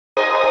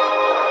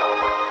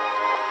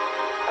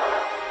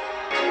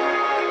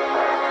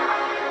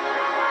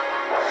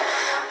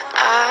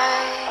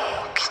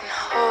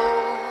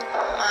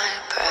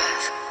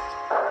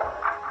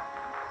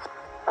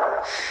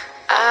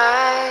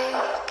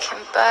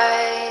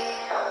bite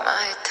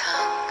my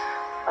tongue.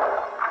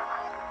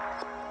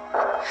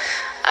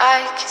 I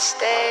can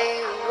stay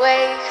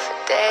awake for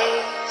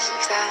days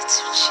if that's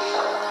what you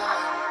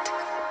want.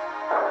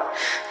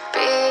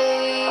 Be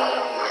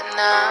a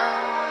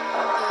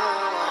number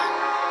one.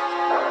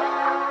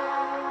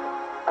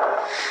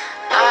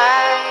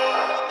 I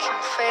can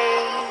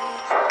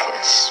fake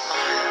a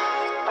smile.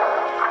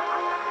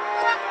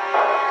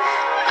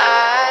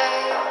 I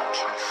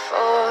can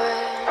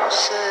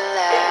force a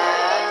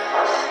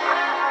laugh.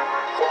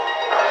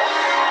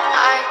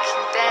 I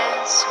can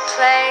dance and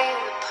play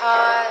the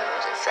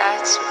part if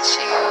that's what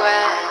you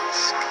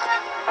ask.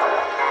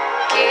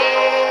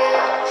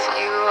 Give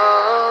you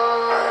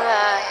all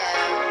I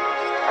am.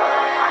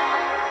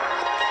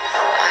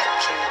 I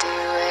can do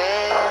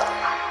it.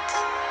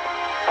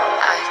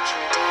 I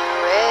can do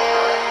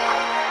it.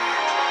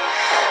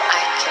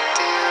 I can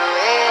do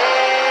it.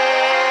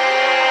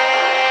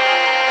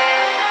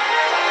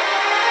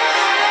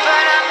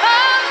 But I'm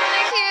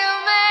only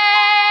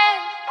human,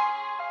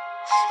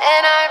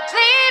 and I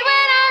bleed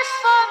when I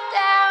fall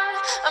down.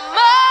 I'm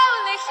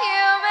only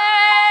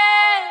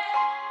human,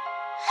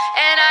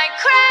 and I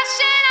crash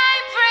and I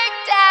break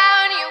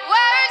down. Your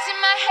words in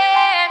my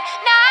head,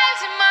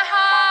 knives in my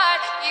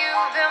heart. You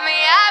build me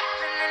up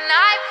and then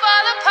I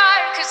fall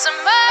apart, 'cause I'm